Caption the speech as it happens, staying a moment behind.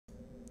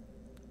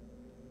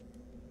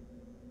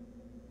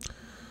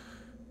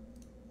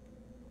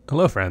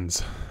Hello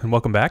friends, and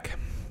welcome back.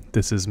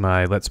 This is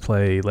my Let's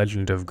Play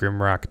Legend of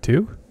Grimrock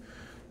 2,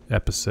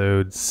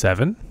 Episode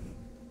 7.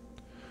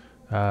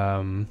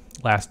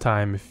 Last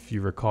time, if you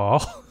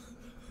recall,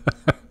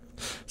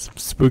 some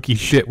spooky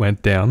shit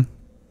went down.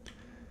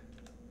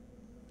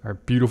 Our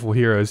beautiful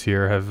heroes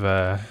here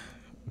have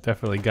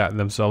definitely gotten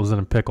themselves in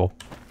a pickle.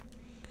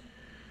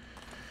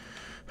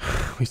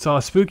 We saw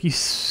a spooky,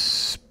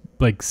 sage,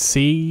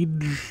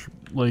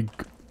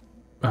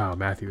 oh,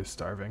 Matthew is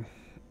starving.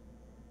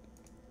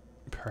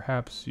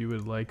 Perhaps you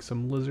would like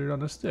some lizard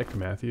on a stick,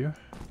 Matthew.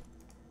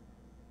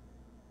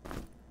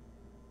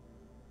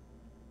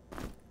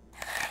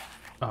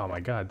 Oh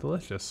my god,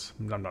 delicious.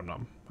 Nom nom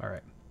nom.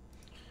 Alright.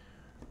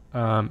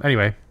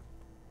 Anyway.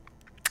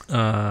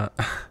 Do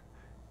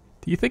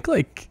you think,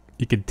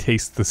 you could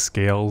taste the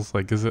scales?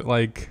 Is it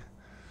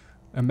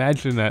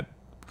imagine that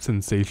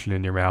sensation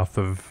in your mouth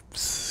of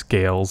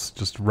scales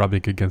just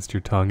rubbing against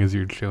your tongue as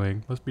you're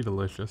chewing. Must be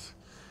delicious.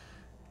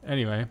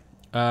 Anyway.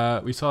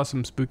 We saw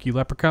some spooky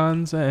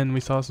leprechauns, and we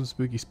saw some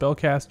spooky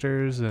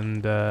spellcasters,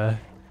 and,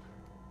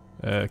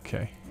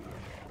 okay.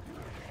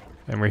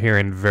 And we're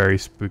hearing very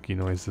spooky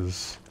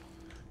noises.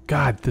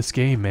 God, this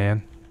game,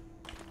 man.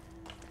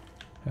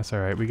 That's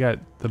alright, we got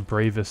the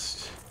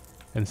bravest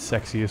and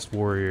sexiest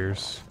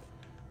warriors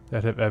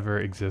that have ever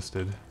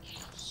existed.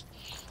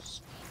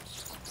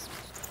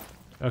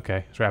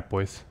 Okay, it's Rat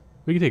Boys.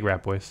 We can take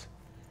Rat Boys.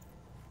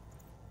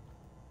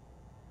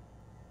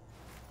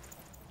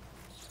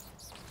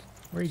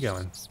 Where are you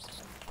going?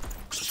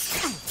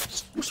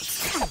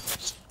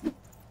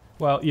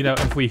 Well, you know,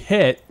 if we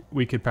hit,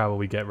 we could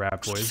probably get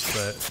Rat Boys,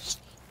 but...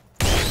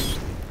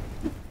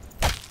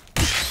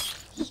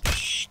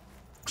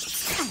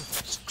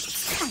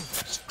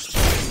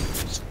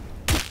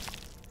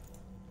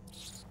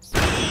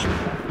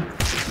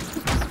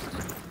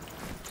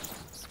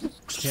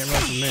 Can't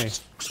run from me.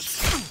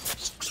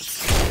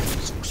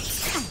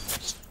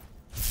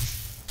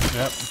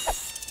 Yep.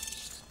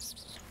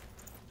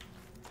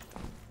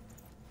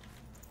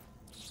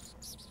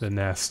 The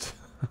nest.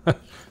 Oh,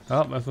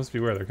 that must be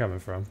where they're coming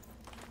from.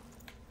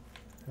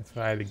 If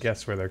I had to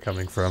guess where they're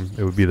coming from,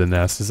 it would be the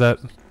nest. Is that...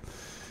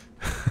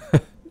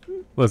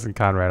 Listen,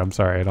 Conrad, I'm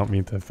sorry. I don't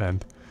mean to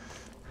offend.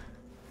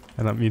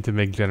 I don't mean to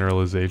make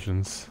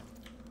generalizations.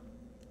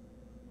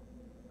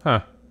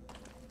 Huh.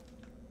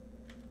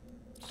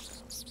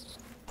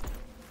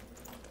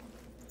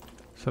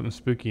 Something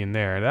spooky in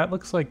there. That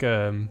looks like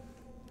a...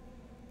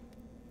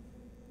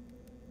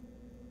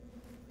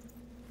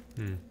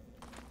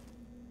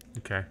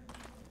 Okay.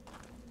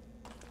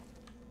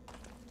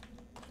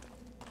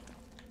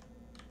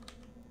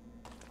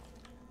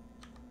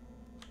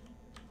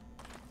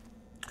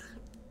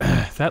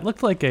 That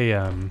looked like a,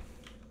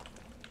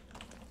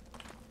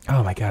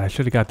 oh my god, I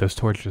should have got those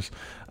torches.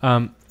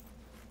 That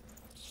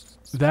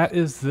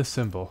is the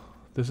symbol.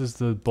 This is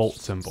the bolt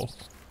symbol.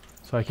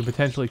 So I can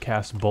potentially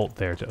cast bolt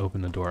there to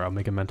open the door. I'll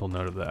make a mental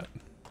note of that.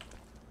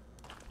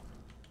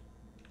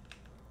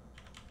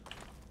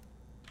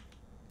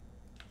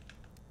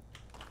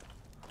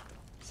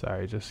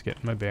 Sorry, just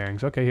getting my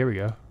bearings. Okay, here we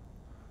go.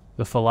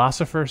 The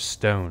Philosopher's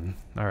Stone.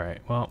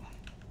 Alright, well.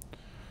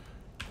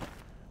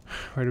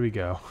 Where do we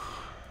go?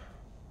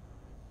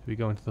 Do we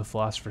go into the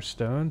Philosopher's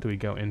Stone? Do we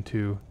go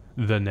into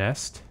the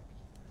nest?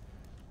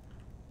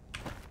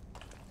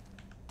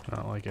 I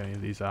don't like any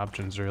of these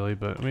options, really,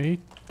 but we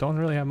don't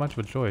really have much of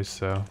a choice,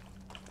 so...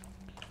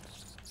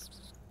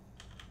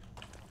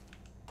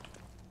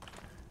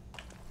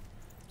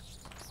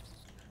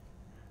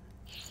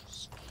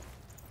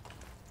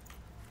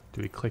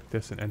 Do we click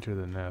this and enter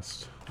the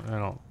nest? I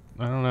don't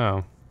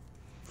know.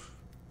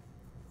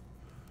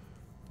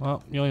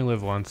 Well, you only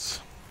live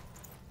once.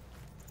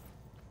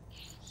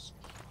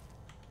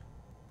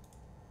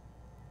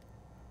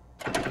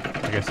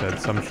 Like I said,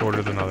 some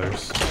shorter than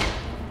others.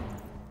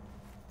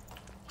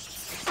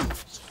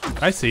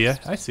 I see ya.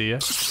 I see ya.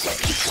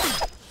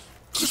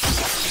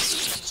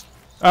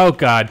 Oh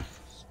god.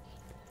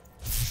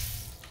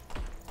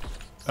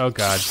 Oh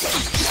god.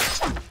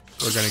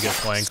 We're gonna get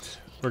flanked.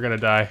 We're gonna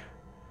die.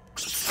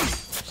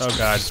 Oh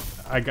god.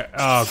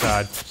 Oh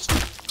god.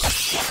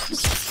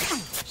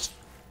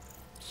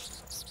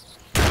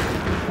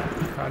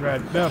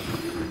 Conrad, no.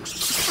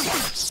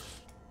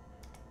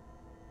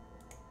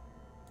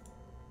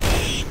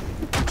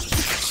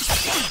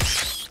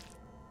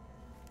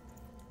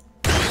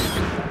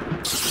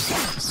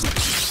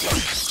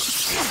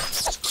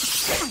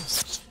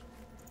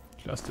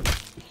 Justin.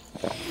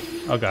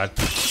 Oh god.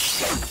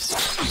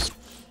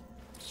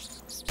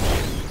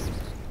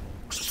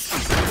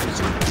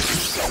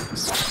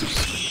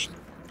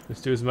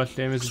 Just do as much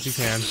damage as you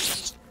can.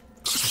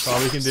 That's all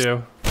we can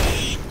do.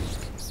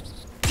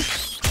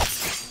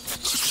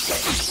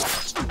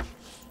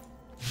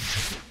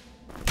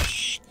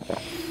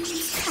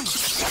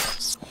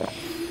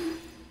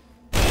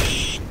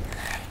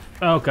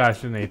 Oh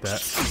gosh, didn't eat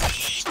that.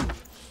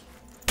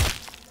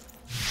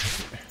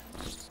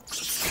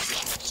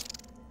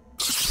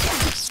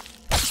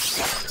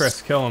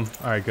 Chris, kill him.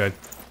 Alright, good.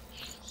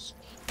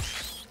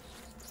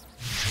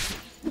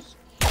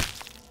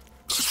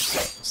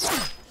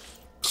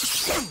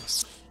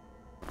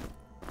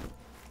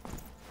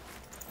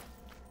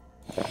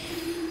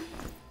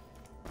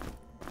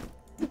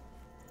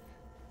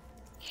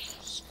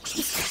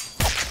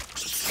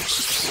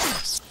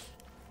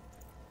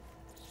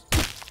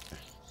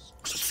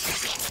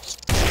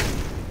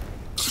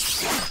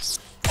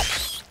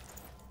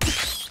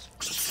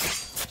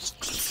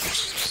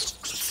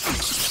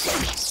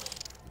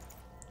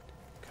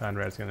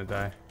 Conrad's gonna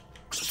die.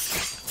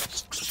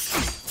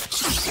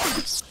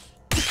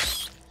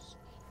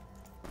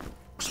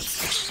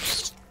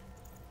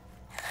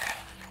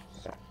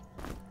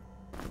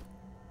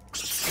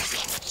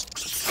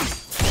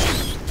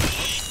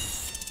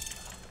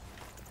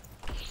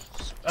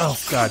 Oh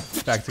god,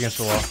 back's against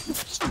the wall.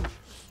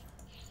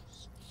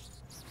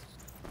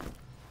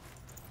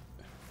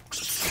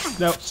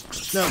 No,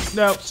 no,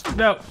 no,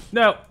 no,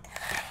 no!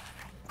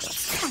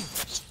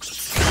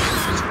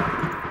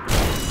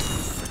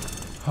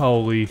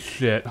 Holy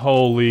shit,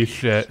 holy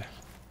shit.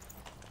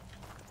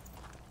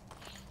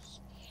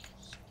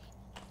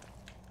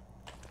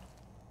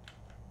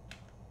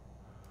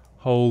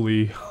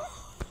 Holy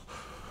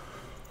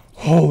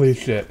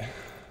shit.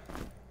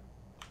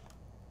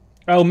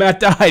 Oh, Matt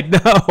died.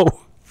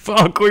 No.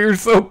 Fuck, we were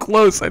so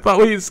close. I thought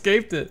we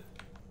escaped it.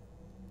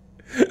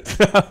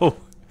 No.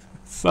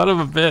 Son of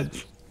a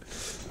bitch.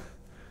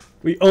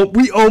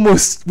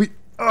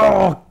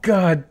 Oh,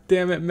 god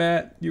damn it,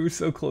 Matt. You were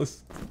so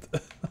close.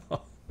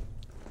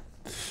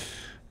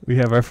 We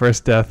have our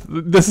first death.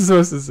 This is the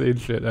most insane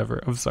shit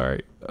ever. I'm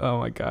sorry. Oh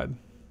my god.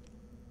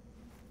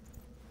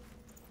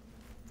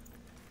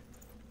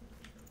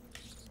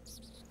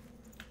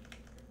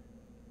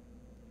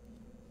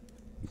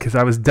 Because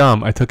I was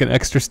dumb. I took an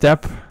extra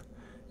step,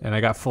 and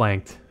I got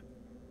flanked.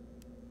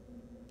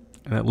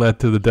 And it led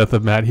to the death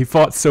of Matt. He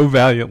fought so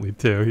valiantly,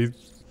 too.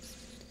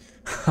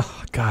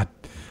 Oh, God.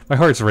 My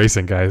heart's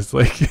racing, guys.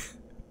 Like,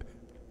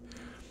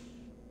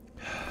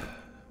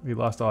 we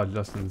lost all of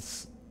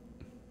Justin's...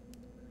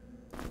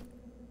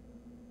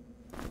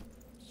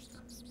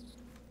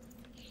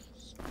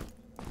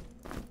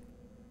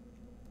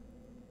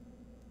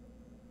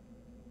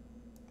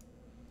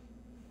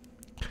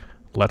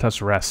 Let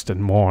us rest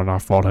and mourn our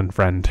fallen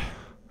friend.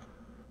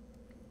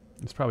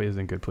 This probably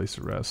isn't a good place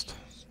to rest.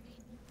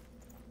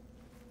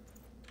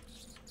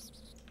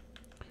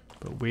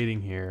 But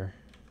waiting here...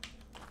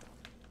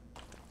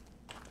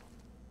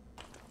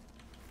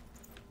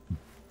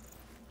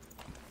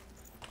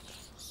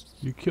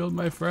 You killed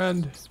my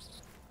friend.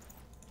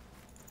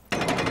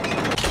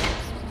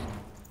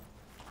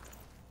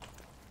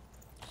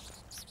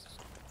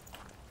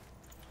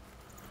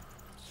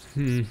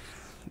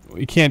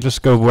 We can't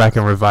just go back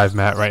and revive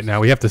Matt right now.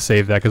 We have to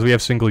save that because we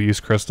have single-use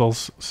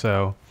crystals.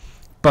 So,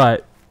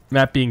 but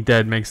Matt being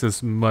dead makes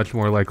us much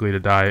more likely to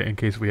die in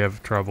case we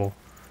have trouble.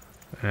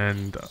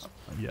 And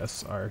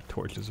yes, our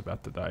torch is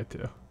about to die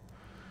too.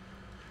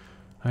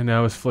 I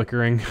know it's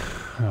flickering.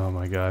 Oh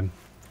my god.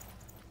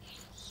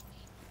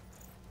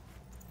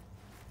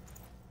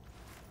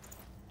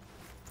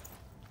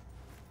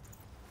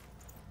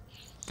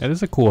 That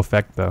is a cool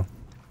effect though.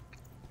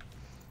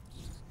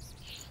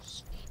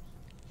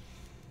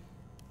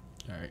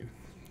 Alright.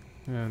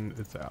 And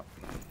it's out.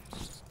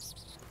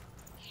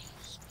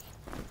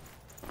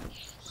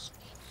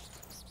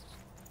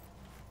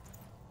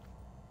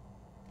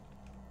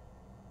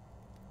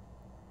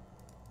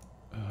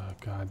 Oh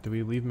god, do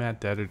we leave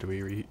Matt dead or do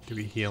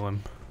we heal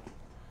him?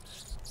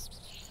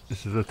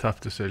 This is a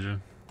tough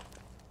decision.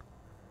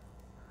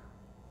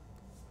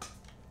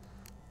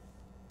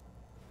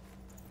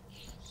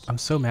 I'm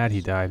so mad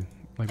he died.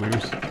 Like we were.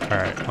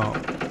 Alright, well,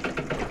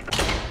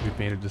 we've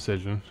made a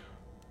decision.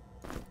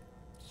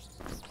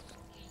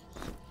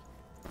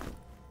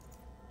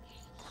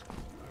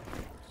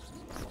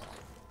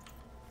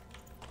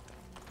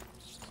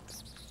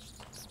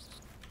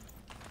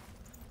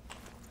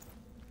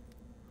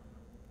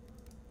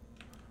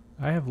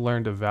 I have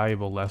learned a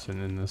valuable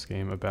lesson in this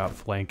game about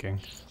flanking.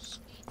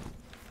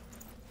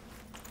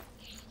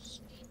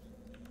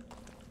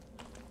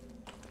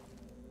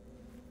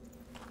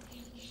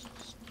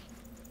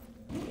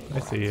 I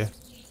see you.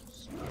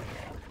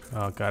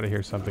 Oh, gotta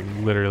hear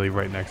something literally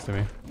right next to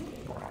me.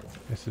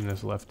 It's in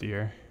this left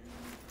ear.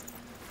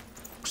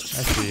 I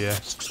see ya.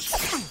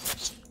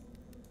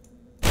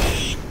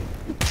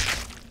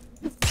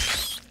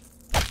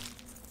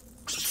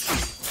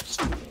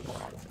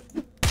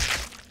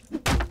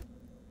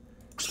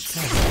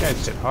 God, these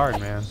guys hit hard,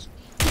 man.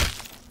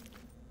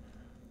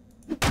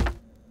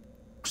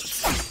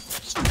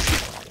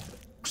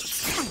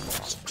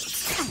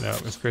 No,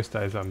 if Chris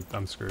dies,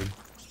 I'm screwed.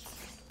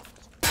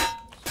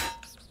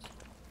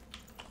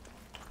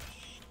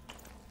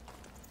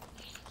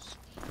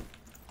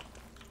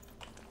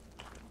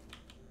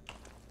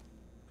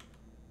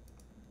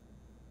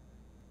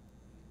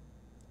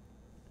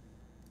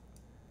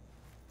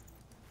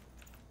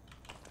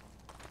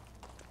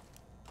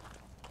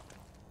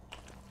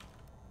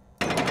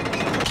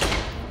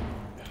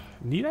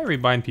 Need I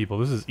remind people,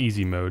 this is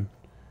easy mode.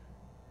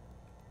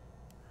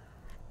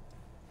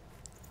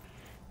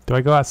 Do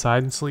I go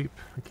outside and sleep?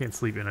 I can't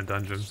sleep in a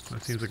dungeon.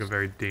 That seems like a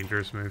very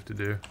dangerous move to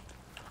do.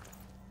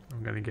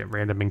 I'm gonna get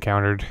random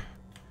encountered.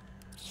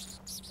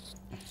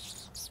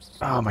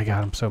 Oh my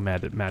god, I'm so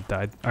mad that Matt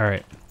died.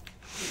 Alright.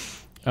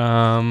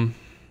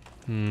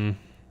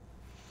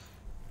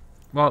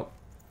 Well,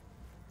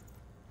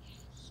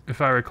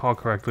 if I recall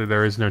correctly,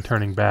 there is no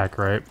turning back,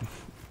 right?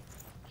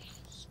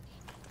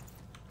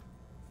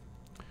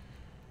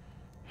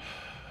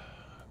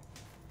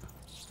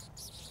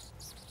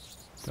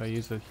 Do I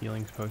use a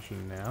healing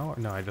potion now? Or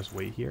no, I just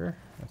wait here?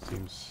 That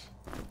seems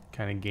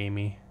kind of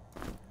gamey.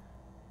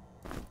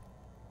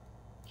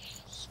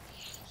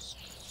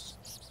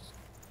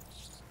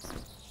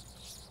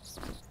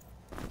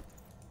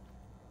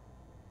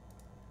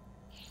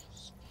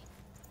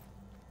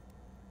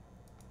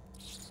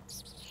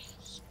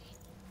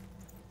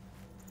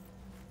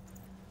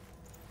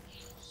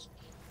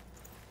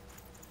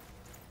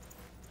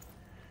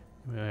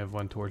 We only have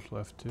one torch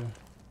left too.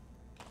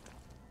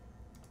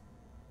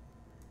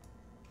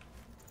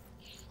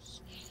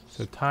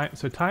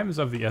 So time is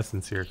of the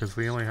essence here because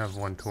we only have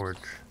one torch.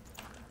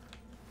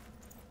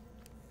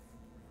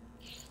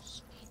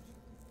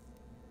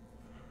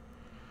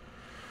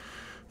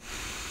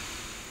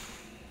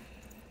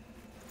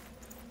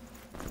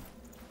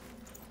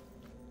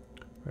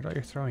 Where'd all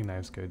your throwing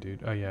knives go,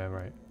 dude? Oh yeah,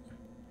 right.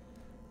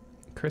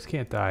 Chris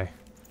can't die.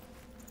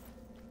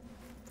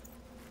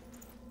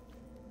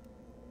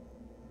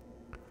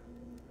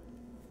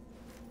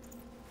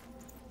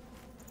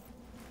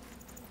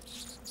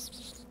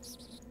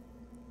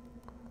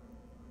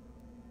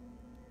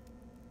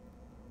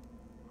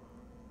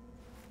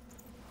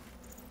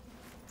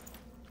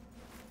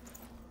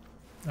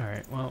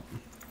 Alright, well,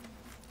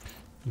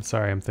 I'm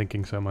sorry I'm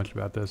thinking so much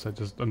about this.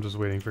 I'm just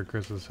waiting for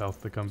Chris's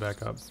health to come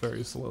back up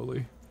very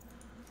slowly.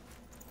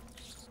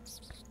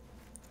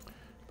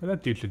 But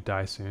that dude should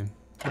die soon.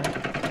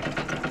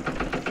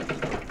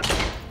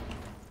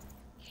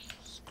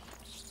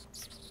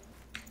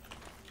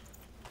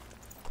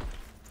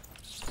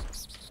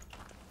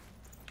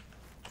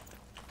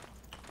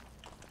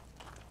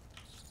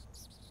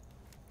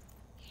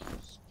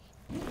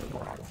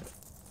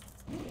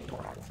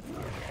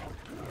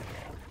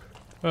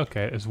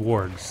 Okay, it's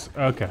wargs.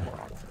 Okay.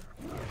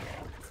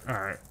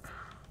 Alright.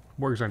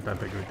 Wargs aren't that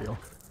big of a deal.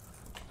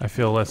 I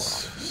feel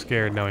less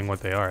scared knowing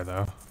what they are,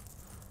 though.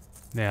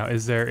 Now,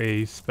 is there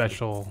a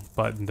special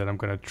button that I'm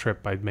going to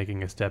trip by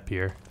making a step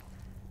here?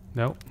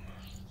 Nope.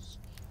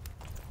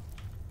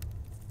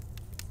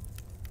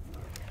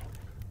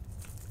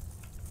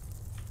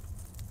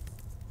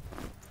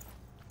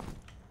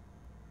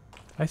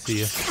 I see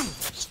you.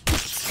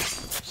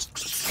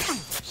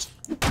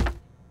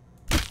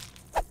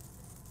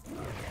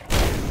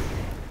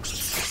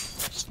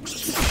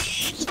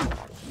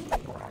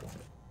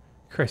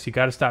 Chris, you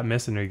gotta stop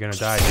missing or you're gonna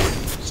die, dude.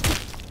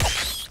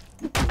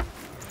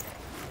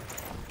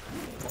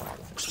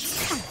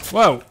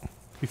 Whoa!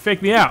 You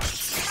faked me out!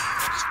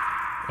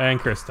 And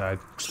Chris died.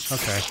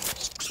 Okay.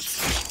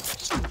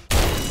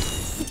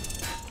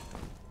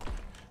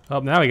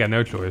 Well, now we got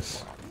no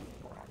choice.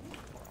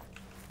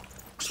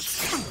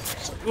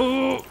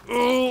 Ooh,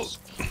 ooh.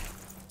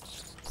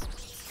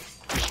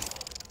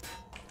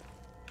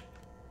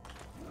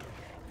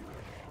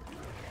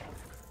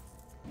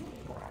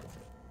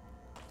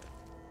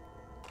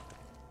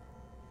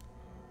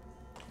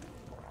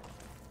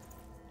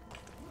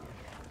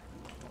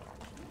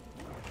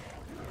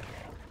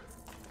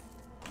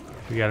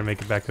 We gotta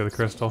make it back to the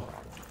crystal.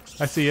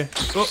 I see you.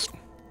 Oh.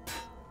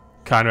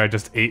 Conrad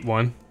just ate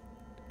one.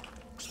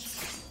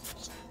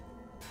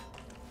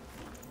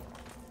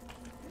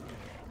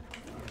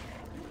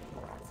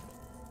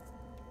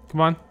 Come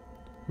on.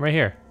 I'm right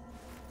here.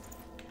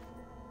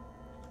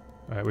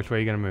 Alright, which way are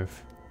you gonna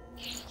move?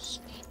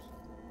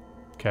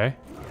 Okay.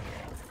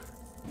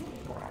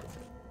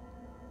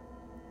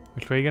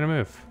 Which way are you gonna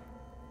move?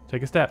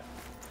 Take a step.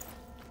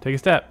 Take a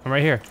step. I'm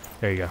right here.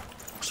 There you go.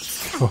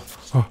 Oh,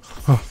 oh,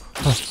 oh.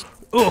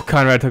 Oh,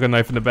 Conrad took a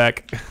knife in the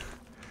back.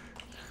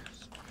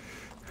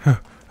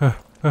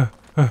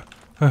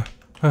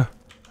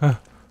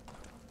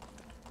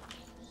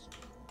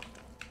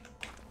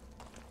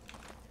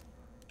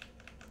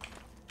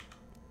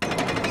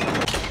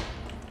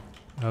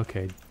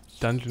 Okay,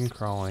 dungeon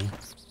crawling.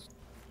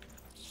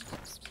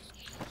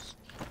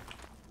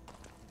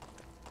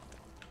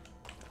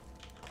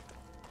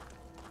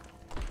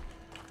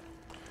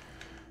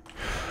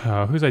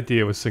 Whose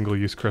idea was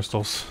single-use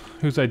crystals?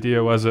 Whose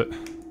idea was it?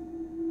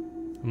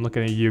 I'm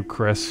looking at you,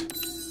 Chris.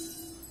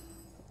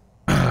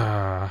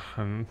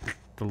 And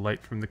the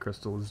light from the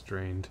crystal is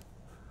drained.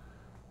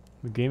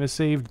 The game is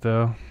saved,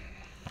 though.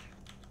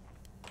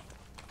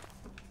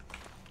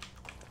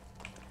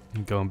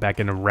 I'm going back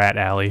into Rat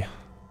Alley.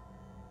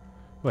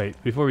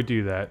 Wait, before we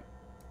do that,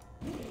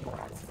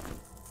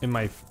 in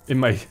my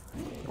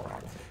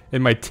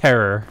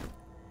terror,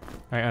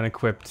 I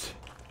unequipped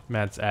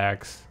Matt's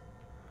axe.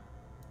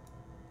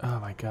 Oh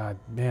my god,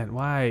 man,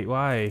 why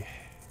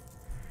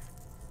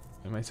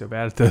am I so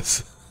bad at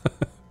this?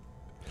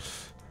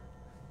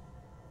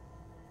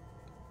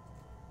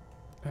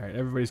 Alright,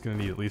 everybody's gonna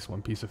need at least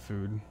one piece of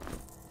food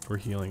for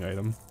healing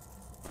item.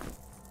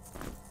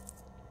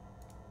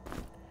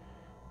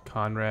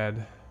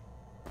 Conrad.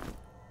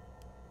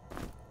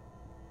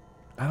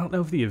 I don't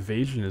know if the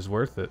evasion is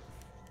worth it.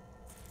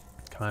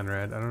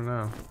 Conrad, I don't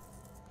know.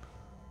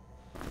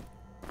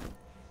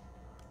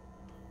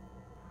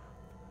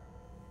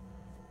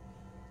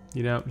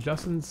 You know,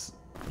 Justin's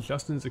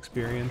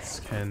experience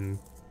can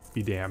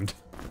be damned.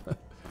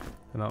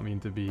 I don't mean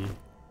to be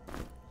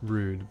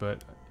rude,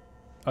 but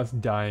us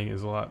dying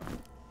is a lot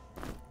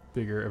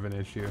bigger of an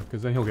issue,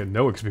 because then he'll get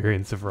no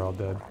experience if we're all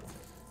dead.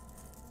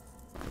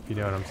 You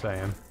know what I'm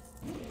saying?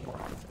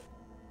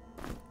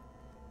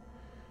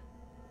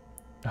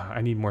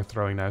 I need more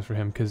throwing knives for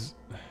him, because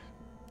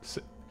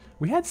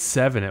we had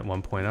 7 at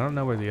one point. I don't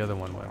know where the other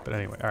one went, but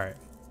anyway, alright.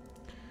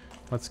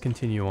 Let's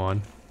continue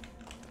on.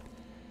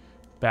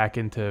 Back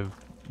into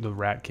the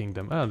rat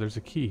kingdom. Oh, there's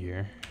a key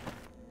here.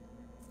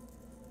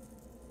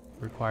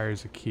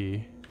 Requires a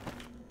key.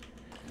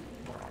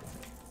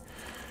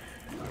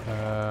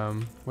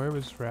 Where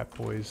was Rat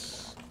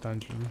Boy's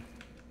dungeon?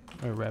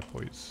 Oh, Rat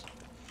Boy's.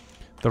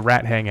 The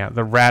rat hangout.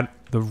 The rat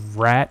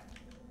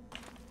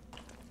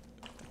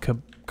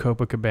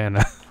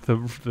Copacabana.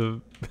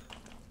 the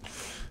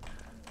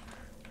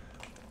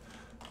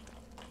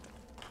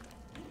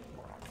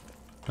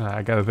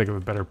I gotta think of a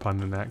better pun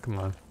than that. Come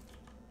on.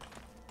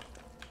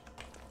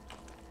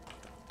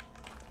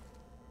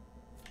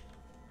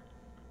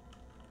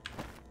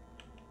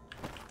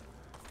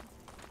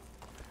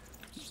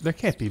 There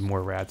can't be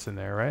more rats in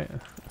there, right?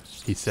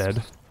 He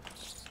said.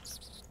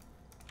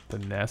 The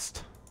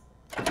nest.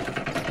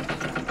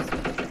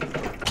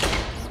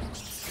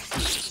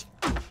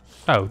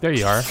 Oh, there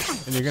you are.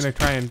 And you're gonna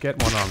try and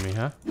get one on me,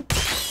 huh?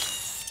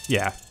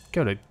 Yeah,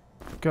 go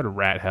to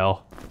rat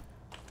hell.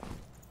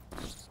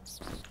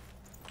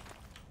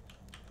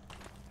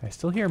 I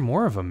still hear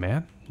more of them,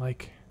 man.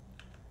 Like,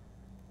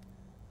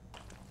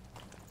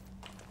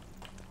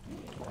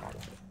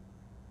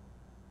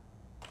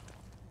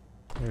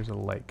 there's a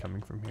light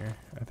coming from here.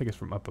 I think it's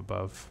from up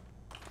above.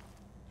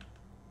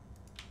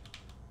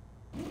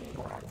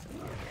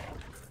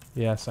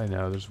 Yes, I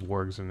know. There's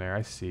wargs in there.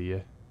 I see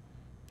you.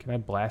 Can I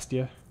blast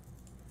you?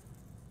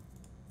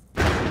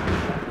 No,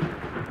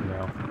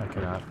 I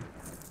cannot.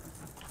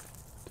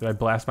 Did I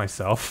blast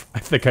myself? I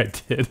think I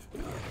did.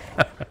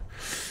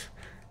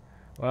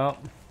 Well,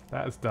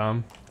 that's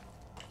dumb.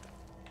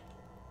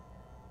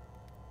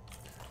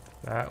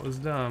 That was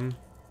dumb.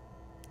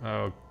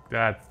 Oh,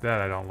 that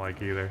I don't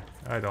like either.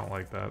 I don't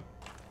like that.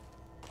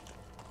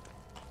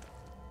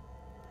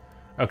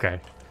 Okay.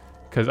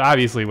 Because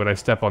obviously when I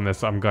step on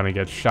this, I'm going to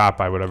get shot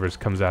by whatever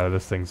comes out of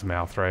this thing's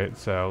mouth, right?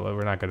 So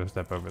we're not going to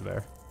step over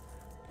there.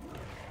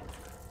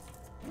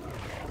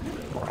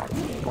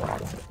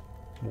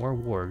 More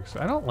wargs.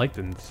 I don't like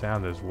the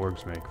sound those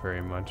wargs make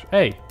very much.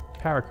 Hey!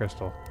 Power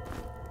crystal.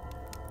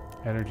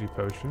 Energy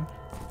potion.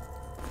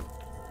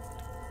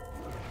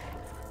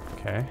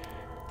 Okay.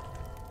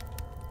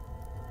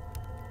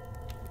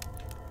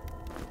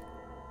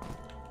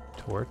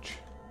 Torch.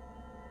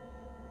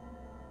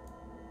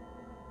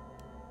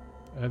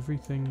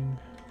 Everything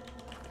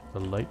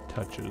the light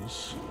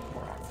touches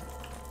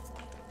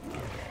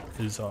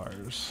is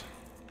ours.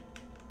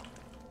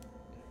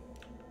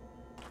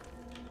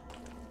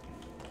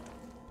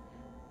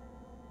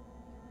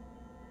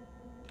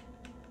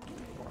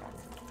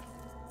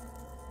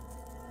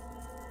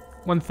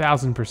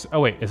 %1,000%. Oh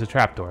wait, it's a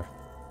trapdoor.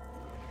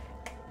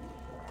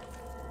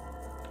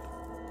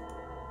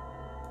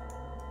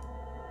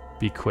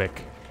 Be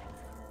quick.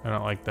 I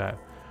don't like that.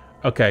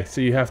 Okay, so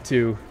you have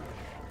to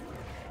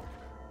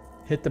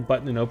hit the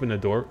button and open the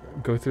door.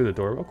 Go through the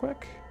door real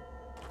quick.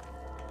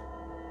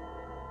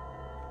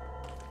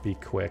 Be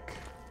quick.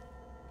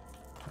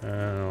 I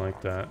don't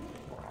like that.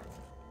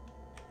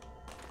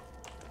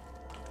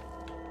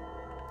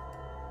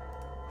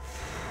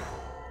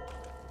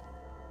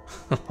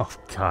 Oh,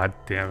 god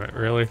damn it,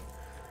 really?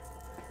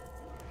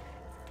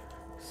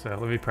 So,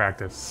 let me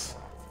practice.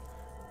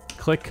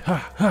 Click,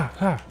 ha, ha,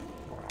 ha.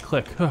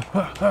 Click, ha,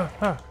 ha, ha,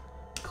 ha.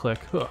 Click,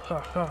 ha, ha,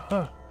 ha,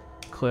 ha.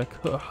 Click,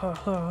 ha, ha,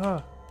 ha,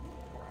 ha.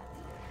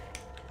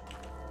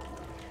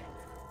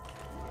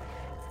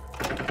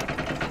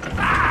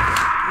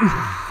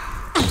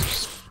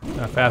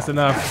 Not fast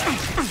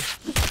enough.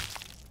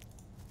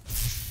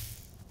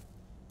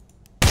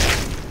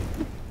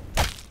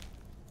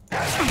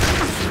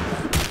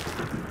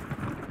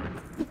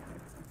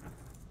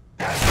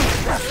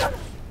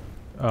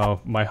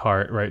 Oh, my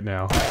heart right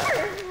now.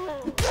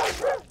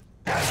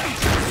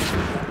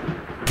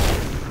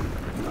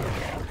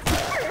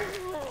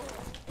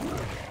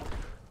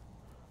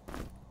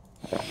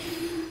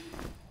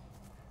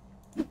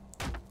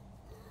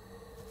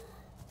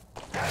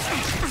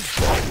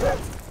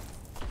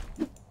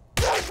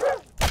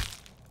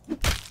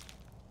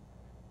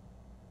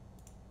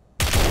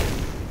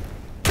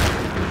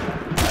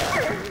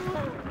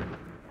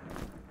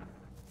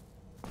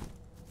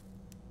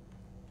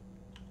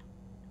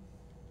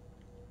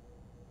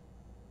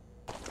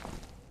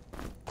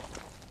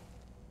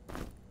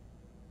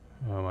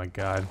 Oh my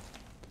god.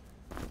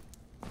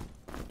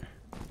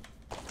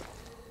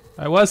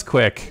 I was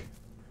quick.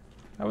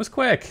 I was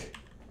quick.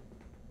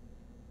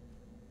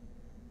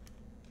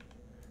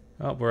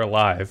 Oh, we're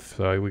alive,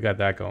 so we got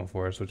that going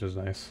for us, which is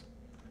nice.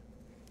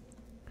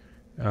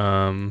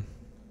 There's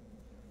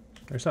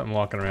something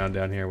walking around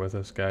down here with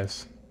us,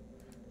 guys.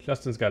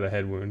 Justin's got a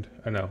head wound.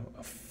 Oh no,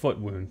 a foot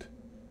wound.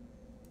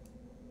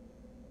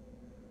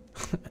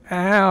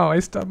 Ow, I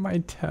stubbed my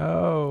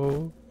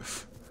toe.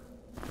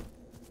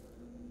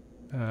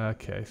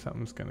 Okay,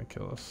 something's gonna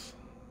kill us.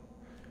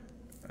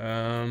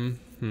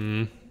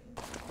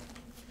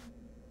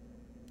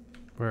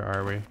 Where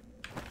are we?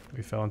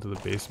 We fell into the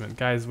basement.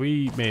 Guys,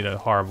 we made a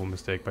horrible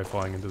mistake by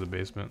falling into the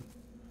basement.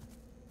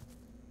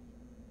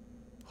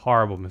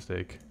 Horrible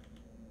mistake.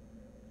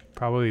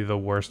 Probably the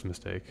worst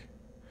mistake.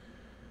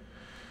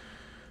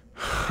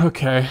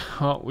 Okay,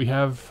 well, we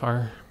have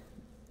our...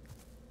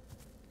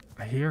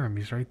 I hear him,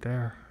 he's right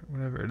there.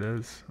 Whatever it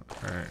is.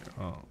 Alright,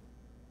 well...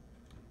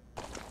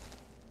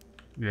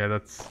 Yeah,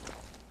 that's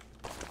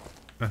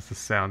the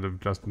sound of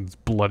Justin's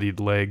bloodied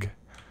leg.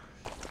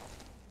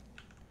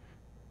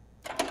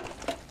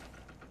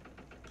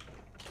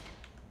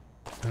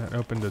 That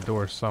opened a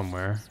door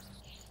somewhere.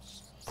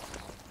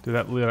 Did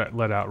that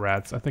let out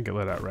rats? I think it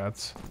let out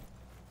rats.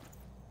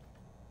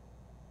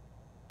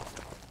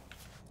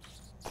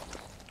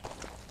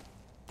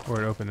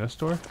 Or it opened this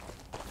door?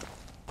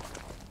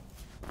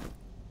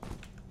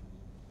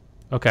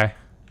 Okay.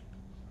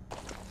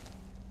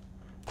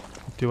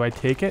 Do I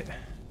take it?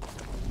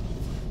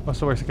 What's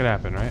the worst that could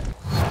happen, right?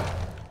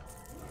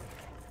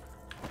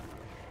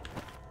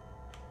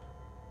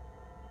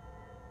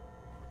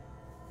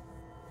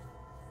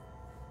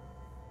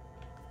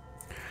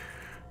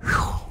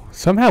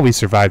 Somehow we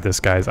survived this,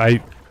 guys.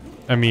 I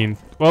mean,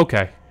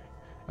 okay.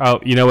 Oh,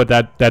 you know what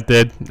that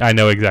did? I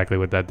know exactly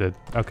what that did.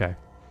 Okay.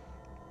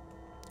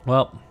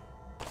 Well.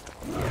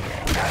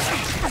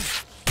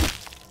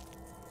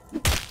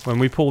 When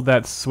we pulled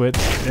that switch,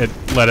 it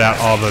let out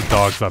all the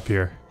dogs up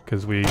here.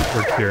 Because we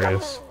were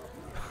curious.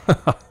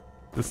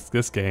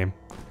 This game.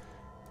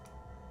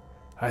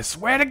 I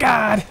swear to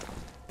God!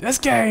 This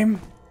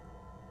game!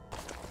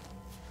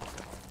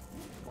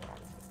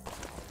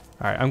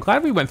 Alright, I'm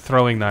glad we went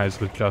throwing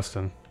knives with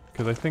Justin,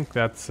 because I think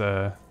that's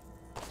a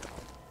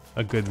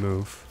good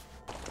move.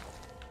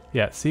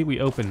 Yeah, see,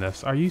 we opened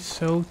this. Are you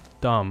so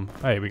dumb?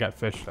 Hey, we got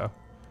fish, though.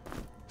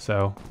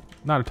 So,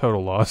 not a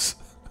total loss.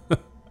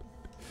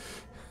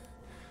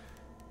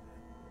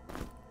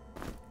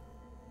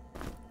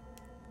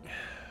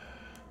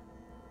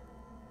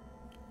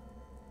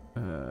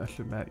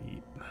 Should Matt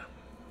eat?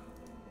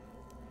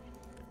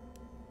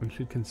 We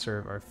should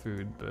conserve our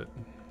food, but...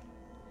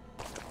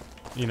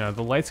 You know,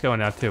 the light's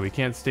going out too. We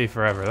can't stay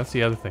forever. That's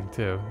the other thing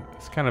too.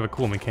 It's kind of a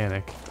cool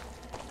mechanic.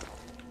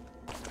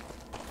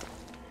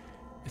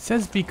 It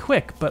says be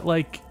quick, but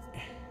like...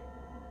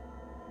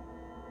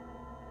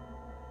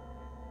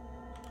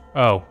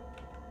 Oh.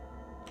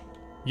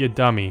 You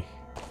dummy.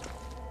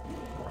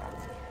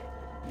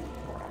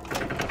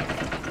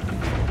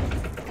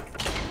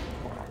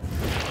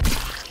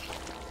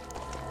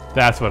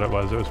 That's what it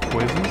was. It was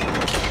poison.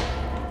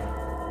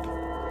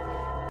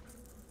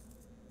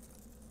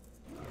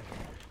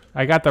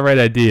 I got the right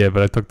idea,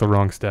 but I took the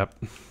wrong step.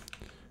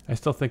 I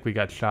still think we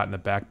got shot in the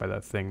back by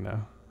that thing,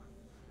 though.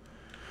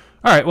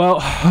 Alright, well...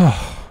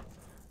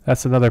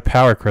 that's another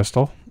power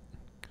crystal.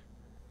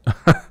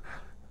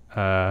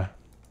 Power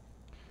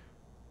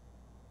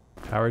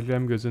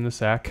gem goes in the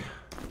sack.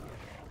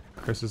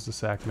 Chris is the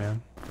sack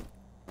man.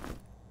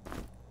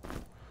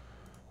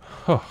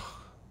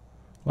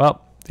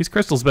 Well, these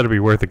crystals better be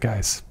worth it,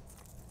 guys.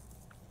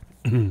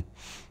 I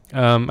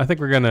think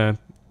we're gonna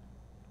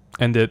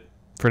end it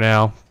for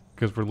now,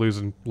 because we're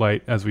losing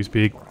light as we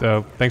speak.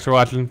 So, thanks for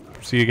watching.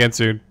 See you again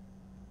soon.